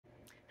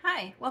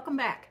Hi, welcome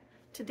back.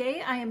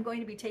 Today I am going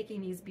to be taking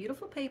these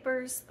beautiful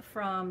papers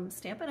from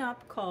Stampin'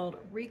 Up! Called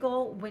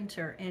Regal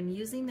Winter and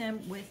using them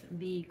with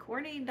the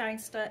coordinating die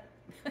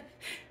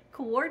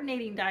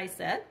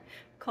set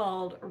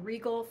called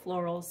Regal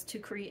Florals to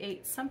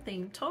create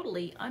something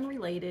totally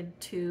unrelated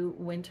to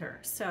winter.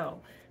 So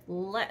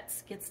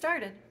let's get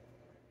started.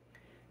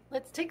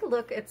 Let's take a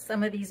look at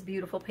some of these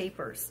beautiful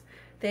papers.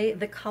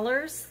 The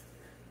colors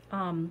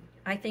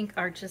I think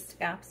are just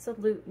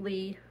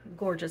absolutely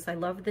gorgeous. I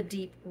love the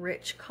deep,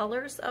 rich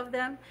colors of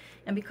them.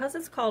 And because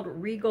it's called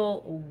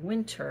Regal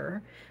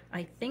Winter,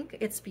 I think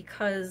it's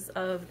because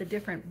of the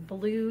different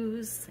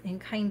blues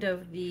and kind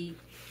of the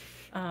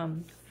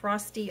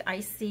frosty,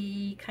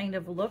 icy kind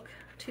of look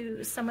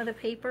to some of the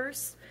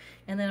papers.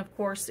 And then of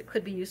course it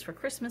could be used for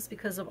Christmas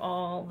because of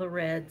all the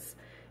reds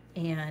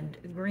and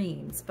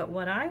greens. But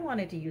what I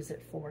wanted to use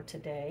it for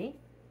today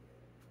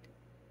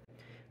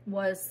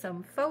was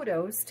some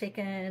photos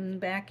taken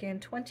back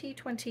in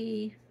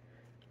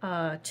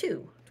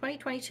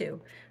 2022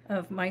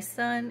 of my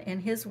son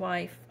and his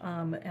wife,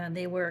 and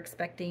they were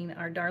expecting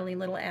our darling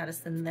little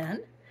Addison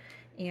then.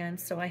 And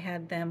so I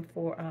had them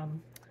for,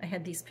 I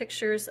had these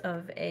pictures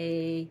of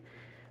a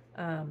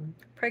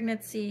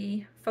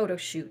pregnancy photo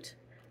shoot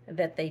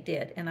that they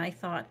did. And I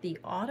thought the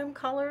autumn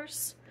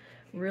colors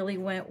really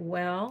went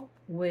well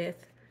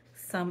with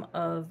some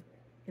of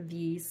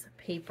these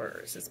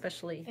papers,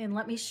 especially. And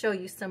let me show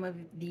you some of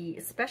the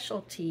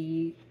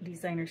specialty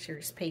designer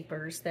series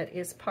papers that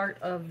is part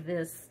of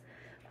this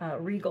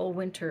Regal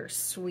Winter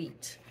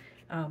suite.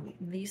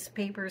 These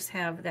papers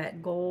have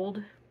that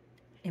gold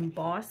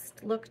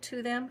embossed look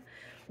to them,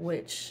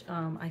 which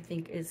I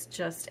think is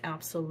just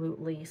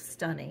absolutely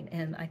stunning,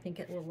 and I think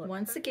it will look.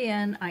 Once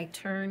again, I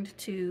turned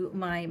to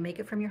my Make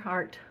It From Your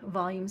Heart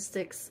Volume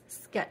 6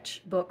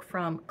 sketchbook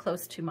from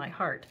Close to My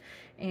Heart,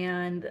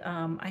 and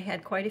I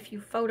had quite a few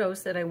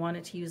photos that I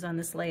wanted to use on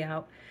this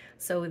layout.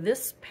 So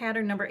this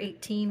pattern number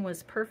 18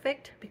 was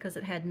perfect because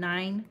it had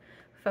 9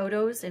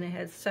 photos and it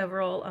had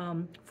several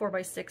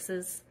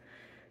 4x6s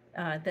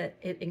that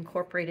it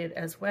incorporated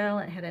as well.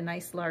 It had a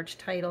nice large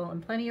title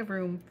and plenty of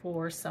room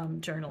for some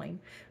journaling.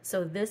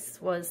 So this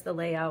was the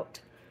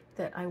layout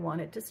that I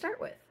wanted to start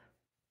with.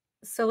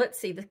 So let's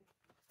see the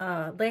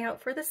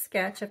layout for the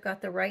sketch. I've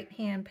got the right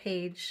hand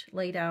page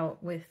laid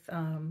out with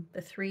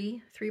the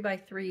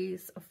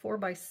 3x3s, a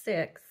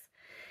 4x6,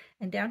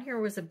 and down here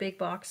was a big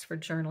box for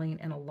journaling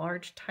and a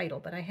large title.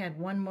 But I had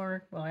one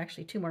more, well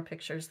actually 2 more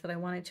pictures that I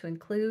wanted to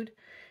include,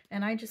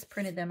 and I just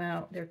printed them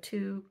out. They're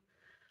 2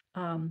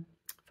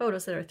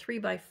 photos that are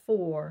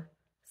 3x4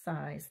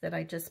 size that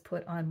I just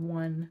put on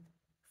one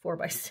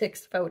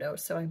 4x6 photo.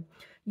 So I'm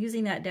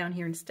using that down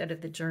here instead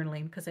of the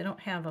journaling because I don't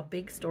have a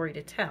big story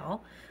to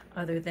tell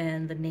other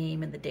than the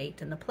name and the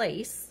date and the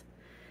place.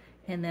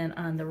 And then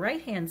on the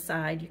right hand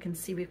side, you can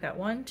see we've got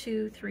 1,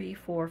 2, 3,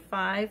 4,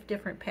 5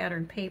 different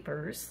pattern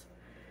papers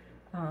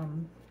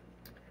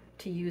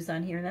to use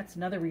on here. And that's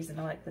another reason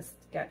I like this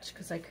sketch,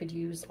 because I could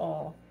use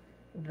all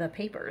the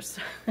papers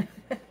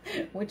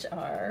which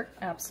are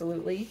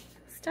absolutely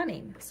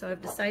stunning. So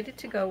I've decided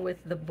to go with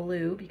the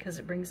blue because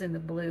it brings in the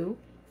blue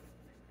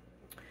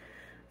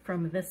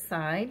from this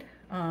side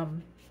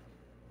on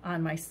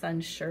my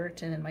son's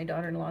shirt and in my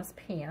daughter-in-law's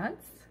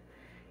pants.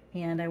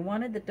 And I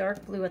wanted the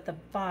dark blue at the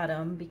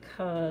bottom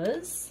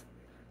because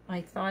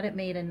I thought it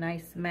made a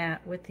nice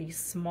mat with these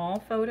small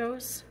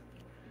photos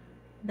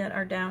that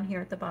are down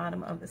here at the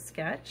bottom of the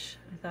sketch.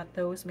 I thought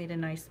those made a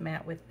nice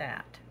mat with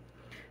that.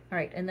 All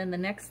right, and then the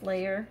next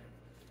layer,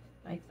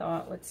 I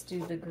thought let's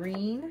do the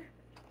green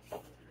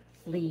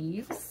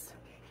leaves.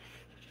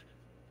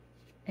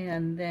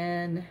 And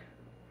then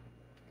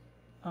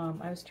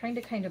I was trying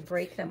to kind of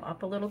break them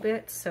up a little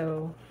bit,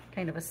 so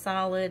kind of a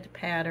solid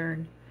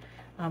pattern.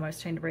 I was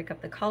trying to break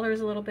up the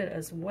colors a little bit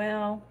as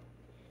well.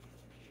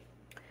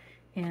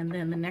 And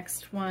then the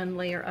next one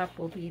layer up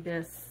will be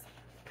this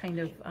kind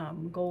of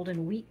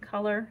golden wheat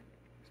color.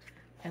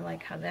 I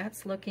like how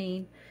that's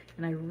looking,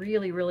 and I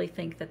really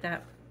think that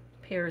that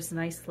pairs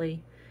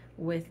nicely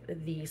with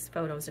these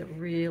photos. It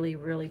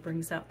really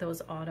brings out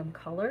those autumn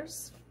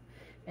colors.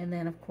 And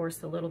then of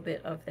course a little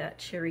bit of that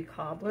cherry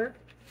cobbler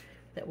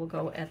that will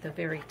go at the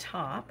very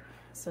top.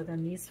 So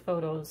then these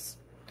photos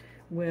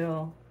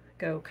will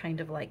go kind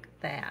of like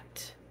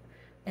that,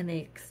 and they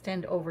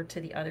extend over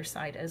to the other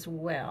side as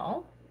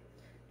well.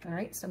 All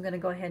right, so I'm going to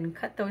go ahead and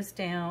cut those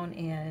down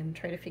and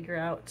try to figure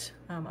out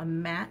a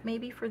mat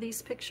maybe for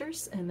these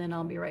pictures, and then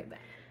I'll be right back.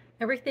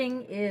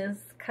 Everything is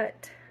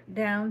cut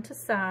down to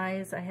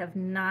size. I have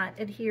not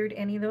adhered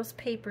any of those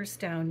papers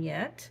down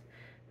yet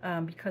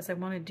because I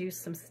want to do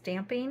some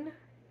stamping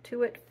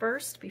to it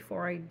first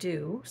before I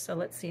do. So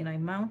let's see, and I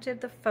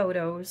mounted the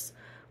photos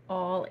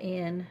all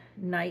in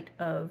Night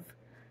of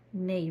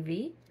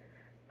Navy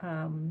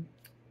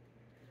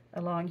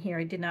along here.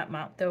 I did not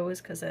mount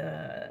those because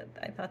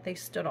I thought they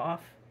stood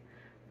off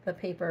the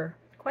paper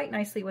quite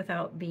nicely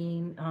without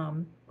being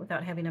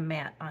without having a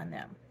mat on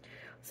them.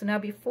 So now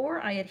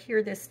before I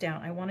adhere this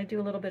down, I want to do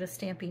a little bit of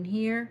stamping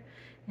here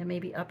and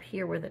maybe up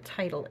here where the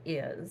title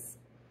is.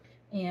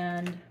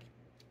 And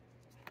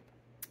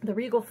The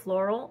Regal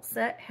Floral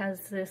set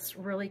has this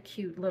really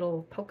cute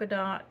little polka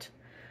dot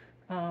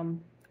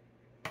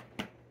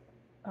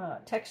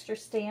texture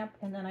stamp,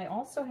 and then I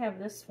also have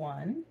this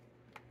one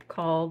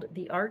called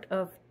The Art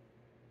of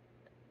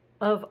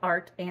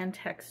Art and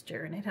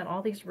Texture, and it had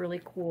all these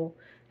really cool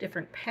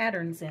different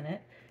patterns in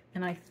it,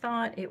 and I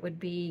thought it would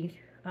be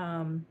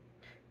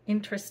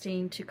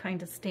interesting to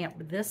kind of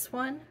stamp this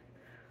one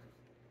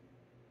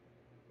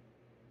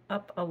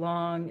up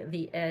along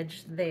the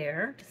edge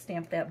there to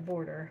stamp that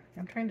border.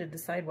 I'm trying to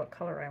decide what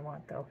color I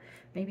want though.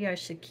 Maybe I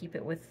should keep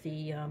it with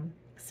the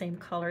same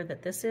color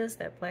that this is,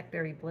 that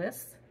Blackberry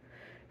Bliss.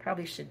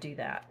 Probably should do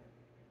that.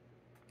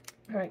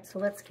 All right, so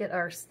let's get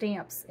our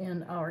stamps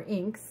in our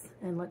inks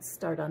and let's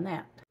start on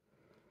that.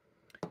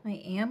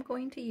 I am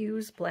going to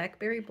use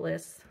Blackberry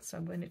Bliss, so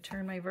I'm going to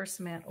turn my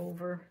Versamat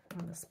over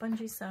on the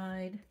spongy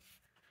side.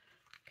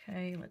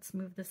 Okay, let's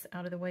move this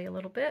out of the way a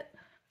little bit.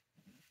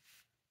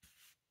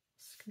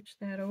 Scooch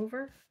that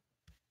over.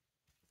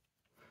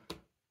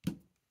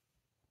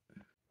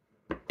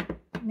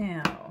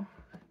 Now,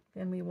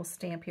 then we will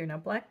stamp here. Now,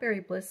 Blackberry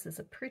Bliss is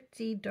a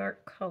pretty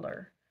dark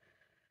color,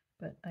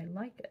 but I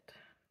like it.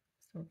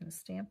 So we're going to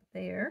stamp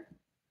there.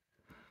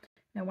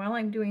 Now, while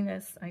I'm doing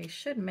this, I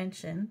should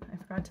mention, I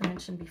forgot to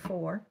mention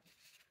before,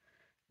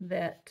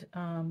 that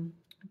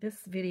this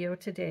video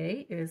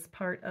today is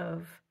part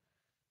of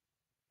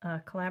a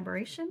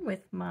collaboration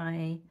with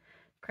my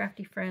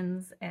crafty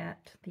friends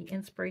at the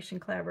Inspiration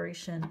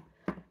Collaboration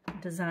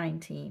design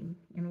team.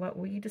 And what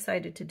we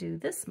decided to do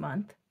this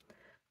month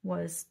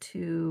was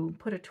to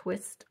put a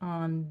twist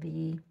on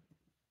the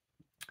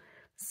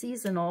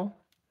seasonal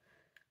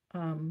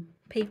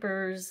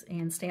papers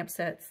and stamp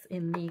sets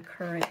in the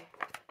current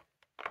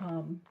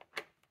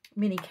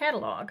mini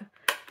catalog.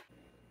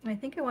 I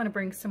think I want to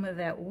bring some of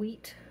that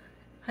wheat,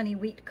 honey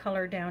wheat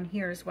color down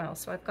here as well.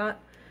 So I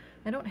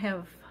don't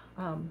have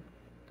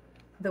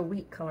the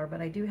wheat color,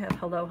 but I do have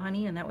Hello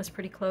Honey, and that was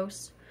pretty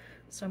close.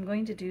 So I'm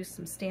going to do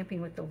some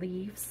stamping with the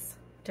leaves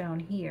down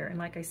here. And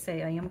like I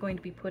say, I am going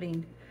to be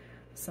putting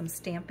some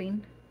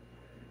stamping,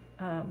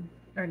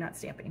 or not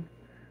stamping,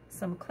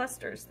 some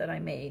clusters that I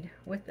made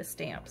with the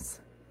stamps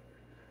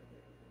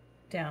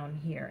down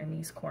here in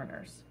these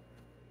corners.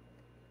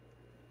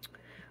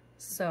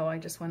 So I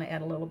just want to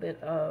add a little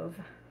bit of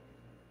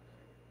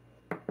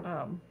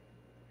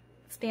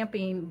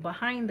stamping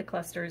behind the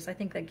clusters. I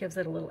think that gives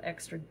it a little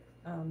extra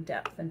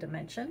depth and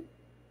dimension.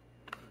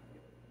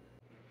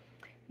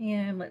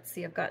 And let's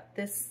see, I've got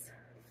this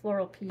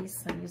floral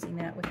piece. I'm using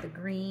that with the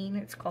green.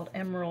 It's called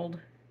Emerald.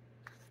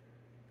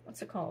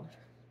 What's it called?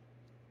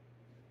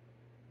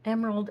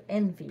 Emerald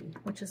Envy,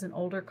 which is an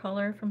older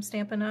color from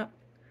Stampin' Up.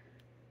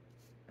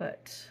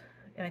 But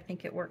I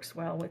think it works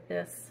well with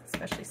this,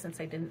 especially since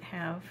I didn't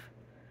have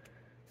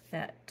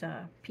that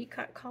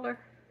peacock color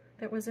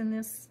that was in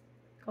this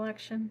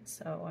collection.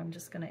 So I'm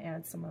just going to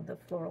add some of the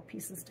floral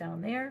pieces down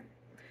there.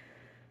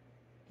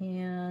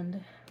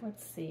 And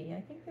let's see, I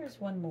think there's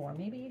one more.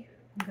 Maybe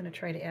I'm going to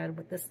try to add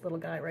with this little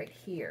guy right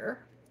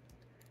here.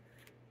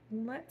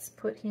 Let's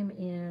put him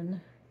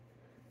in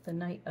the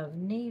Night of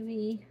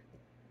Navy,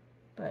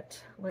 but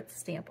let's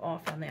stamp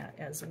off on that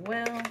as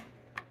well.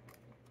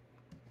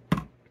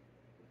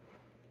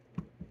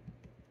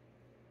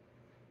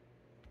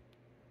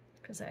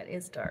 Because that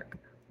is dark.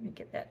 Let me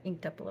get that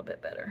inked up a little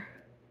bit better.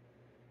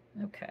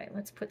 Okay,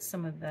 let's put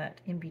some of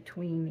that in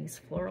between these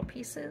floral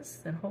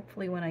pieces, and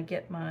hopefully when I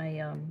get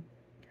my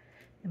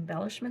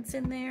embellishments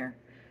in there,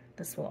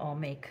 this will all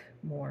make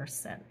more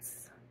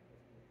sense.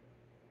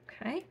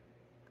 Okay,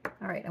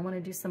 all right, I want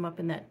to do some up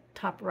in that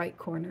top right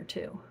corner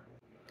too.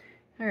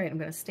 All right, I'm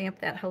going to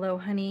stamp that Hello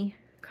Honey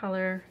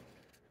color,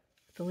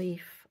 the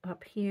leaf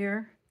up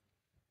here.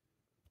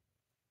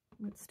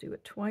 Let's do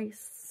it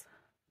twice.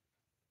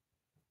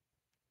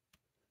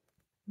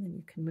 And then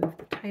you can move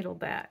the title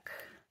back.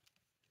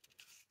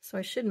 So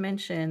I should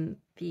mention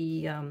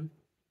the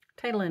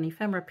title and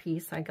ephemera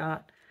piece I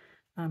got,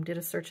 did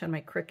a search on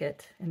my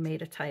Cricut and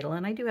made a title.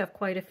 And I do have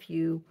quite a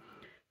few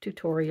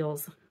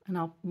tutorials, and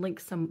I'll link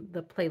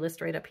the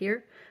playlist right up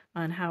here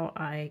on how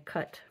I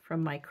cut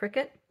from my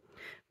Cricut.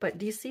 But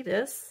do you see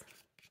this?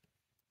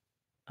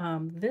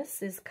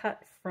 This is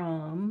cut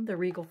from the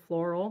Regal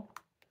Floral.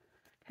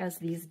 Has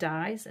these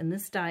dies, and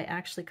this die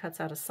actually cuts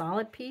out a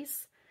solid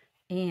piece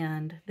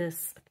and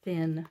this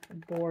thin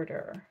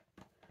border.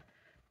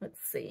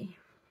 Let's see.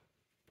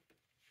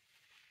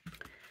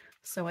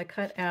 So I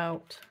cut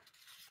out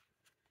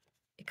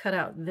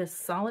this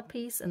solid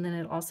piece, and then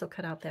it also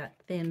cut out that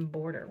thin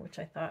border, which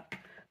I thought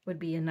would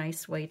be a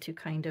nice way to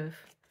kind of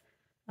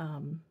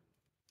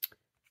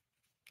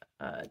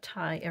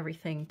tie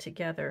everything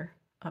together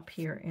up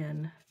here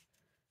in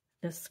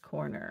this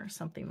corner,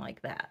 something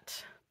like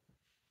that.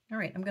 All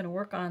right, I'm going to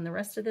work on the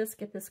rest of this,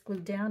 get this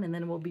glued down, and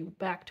then we'll be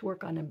back to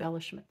work on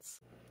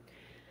embellishments.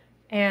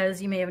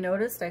 As you may have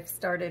noticed, I've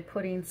started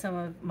putting some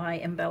of my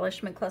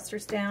embellishment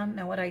clusters down.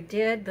 Now what I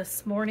did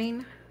this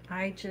morning,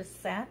 I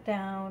just sat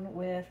down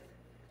with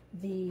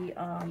the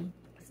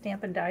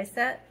Stamp and Die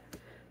set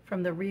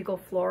from the Regal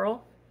Flora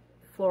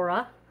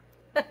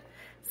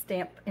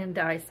stamp and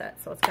die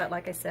set. So it's got,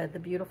 like I said, the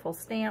beautiful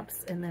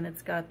stamps, and then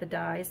it's got the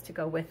dies to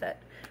go with it.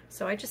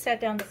 So I just sat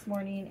down this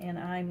morning and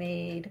I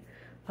made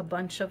a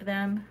bunch of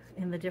them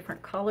in the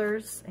different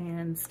colors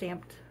and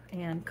stamped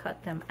and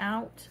cut them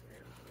out.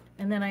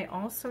 And then I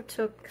also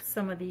took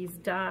some of these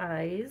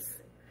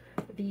dies.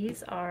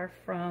 These are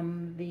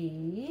from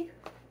the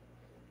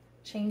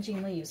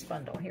Changing Leaves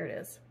bundle. Here it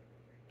is.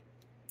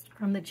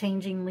 From the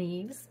Changing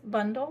Leaves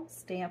bundle,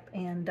 stamp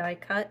and die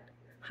cut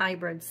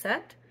hybrid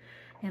set.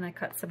 And I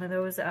cut some of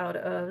those out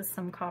of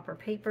some copper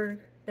paper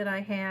that I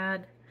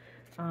had.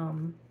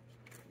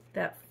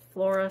 That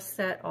Flora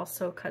set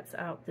also cuts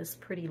out this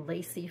pretty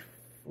lacy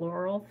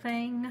floral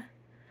thing.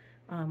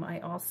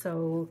 I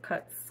also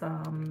cut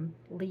some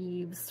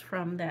leaves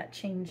from that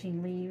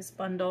Changing Leaves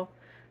bundle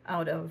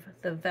out of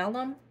the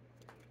vellum.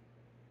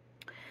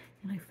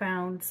 And I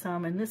found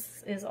some, and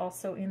this is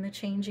also in the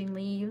Changing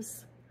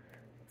Leaves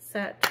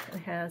set. It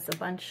has a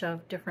bunch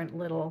of different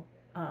little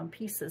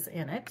pieces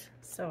in it.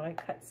 So I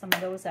cut some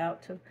of those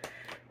out to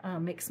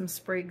make some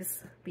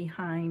sprigs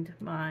behind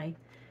my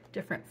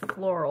different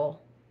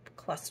floral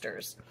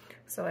clusters.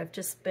 So I've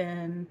just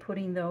been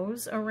putting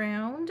those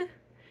around,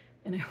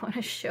 and I want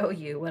to show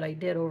you what I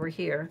did over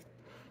here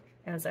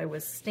as I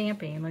was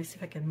stamping. Let me see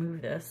if I can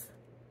move this.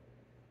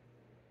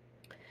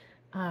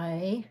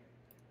 I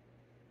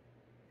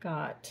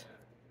got,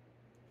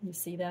 you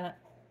see that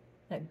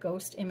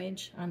ghost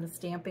image on the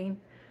stamping?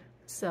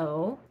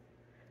 So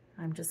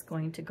I'm just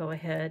going to go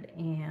ahead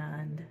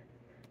and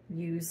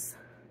use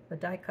the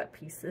die cut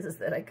pieces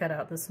that I cut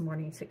out this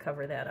morning to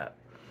cover that up,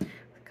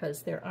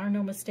 because there are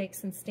no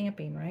mistakes in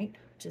stamping, right?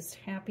 Just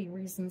happy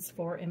reasons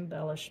for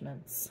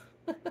embellishments.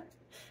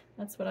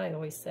 That's what I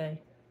always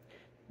say.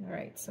 All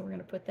right, so we're going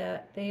to put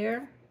that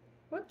there.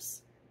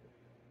 Whoops.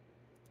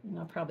 And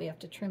I'll probably have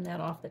to trim that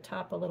off the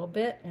top a little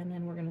bit, and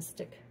then we're going to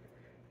stick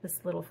this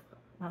little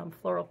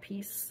floral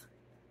piece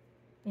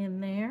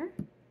in there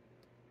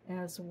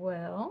as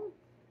well.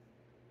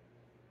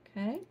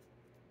 Okay.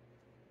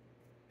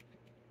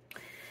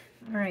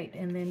 All right,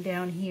 and then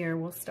down here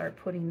we'll start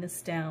putting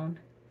this down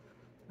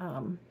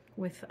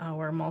with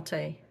our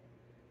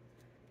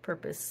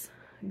multi-purpose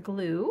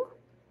glue.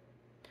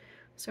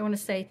 So I want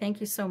to say thank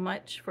you so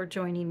much for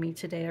joining me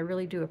today. I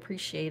really do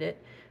appreciate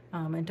it.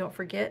 And don't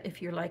forget,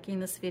 if you're liking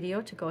this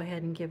video, to go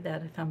ahead and give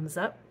that a thumbs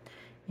up,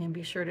 and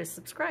be sure to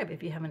subscribe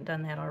if you haven't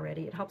done that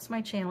already. It helps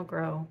my channel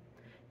grow,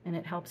 and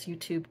it helps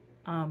YouTube,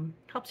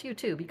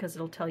 because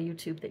it'll tell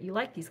YouTube that you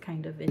like these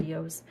kind of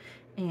videos,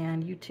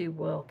 and YouTube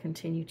will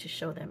continue to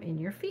show them in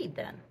your feed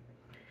then.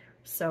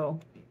 So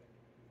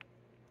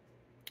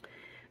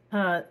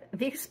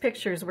these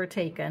pictures were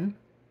taken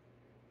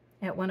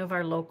at one of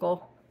our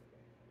local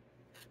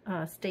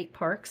state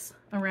parks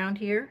around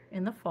here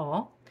in the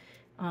fall,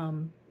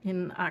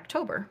 in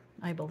October,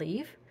 I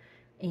believe,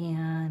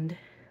 and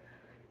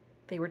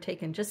they were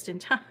taken just in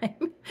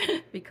time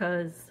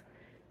because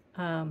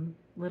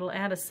little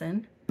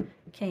Addison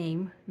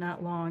came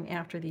not long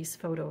after these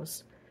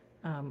photos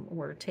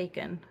were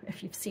taken.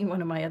 If you've seen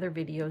one of my other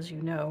videos,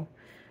 you know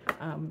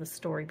the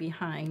story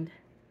behind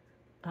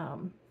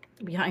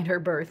her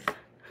birth.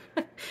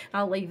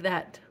 I'll leave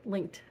that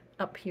linked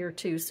up here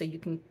too, so you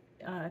can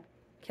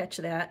catch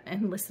that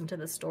and listen to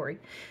the story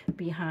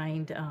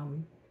behind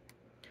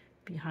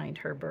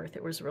her birth.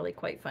 It was really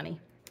quite funny.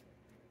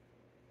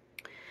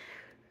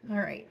 All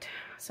right,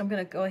 so I'm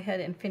going to go ahead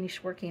and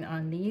finish working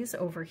on these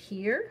over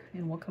here,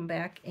 and we'll come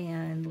back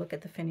and look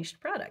at the finished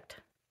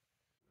product.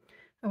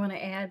 I want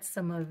to add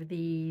some of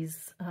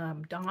these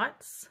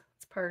dots.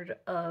 It's part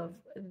of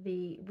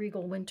the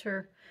Regal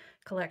Winter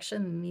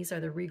collection, and these are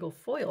the Regal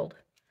foiled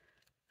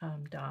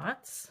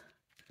dots,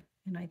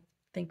 and I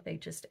think they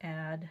just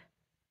add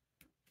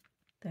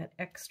that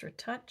extra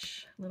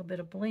touch, a little bit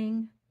of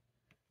bling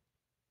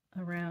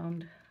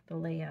around the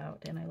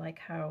layout, and I like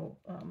how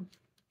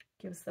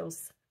gives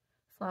those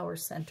flower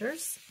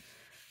centers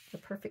the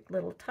perfect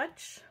little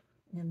touch.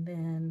 And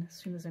then as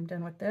soon as I'm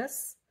done with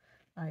this,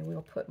 I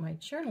will put my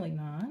journaling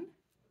on,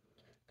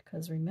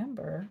 because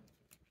remember,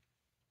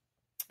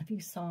 if you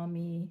saw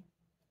me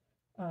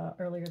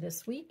earlier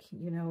this week,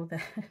 you know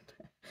that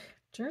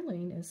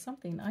journaling is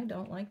something I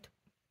don't like to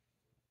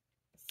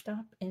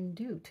stop and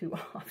do too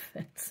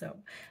often. So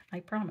I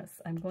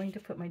promise I'm going to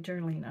put my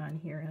journaling on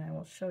here, and I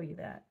will show you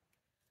that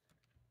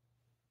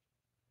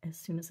as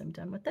soon as I'm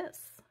done with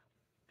this.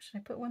 Should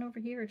I put one over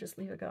here or just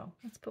leave it go?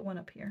 Let's put one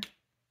up here.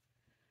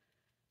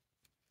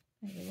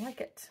 I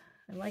like it.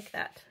 I like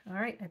that. All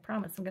right, I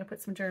promise I'm going to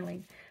put some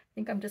journaling. I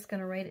think I'm just going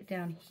to write it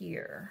down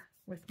here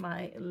with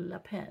my La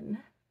Pen.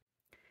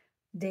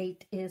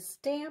 Date is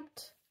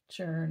stamped.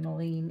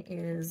 Journaling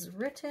is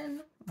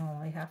written. All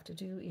I have to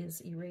do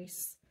is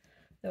erase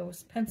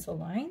those pencil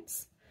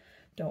lines.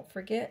 Don't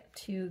forget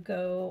to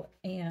go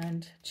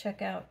and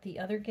check out the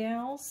other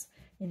gals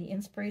in the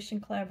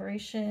Inspiration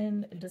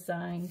Collaboration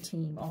Design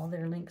team. All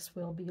their links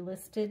will be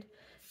listed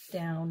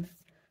down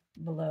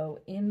below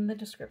in the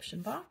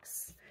description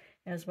box,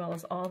 as well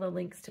as all the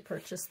links to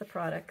purchase the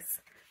products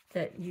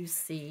that you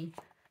see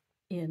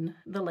in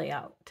the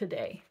layout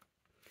today.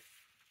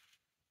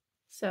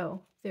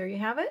 So there you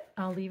have it.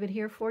 I'll leave it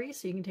here for you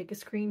so you can take a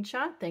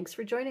screenshot. Thanks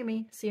for joining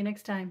me. See you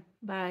next time.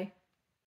 Bye.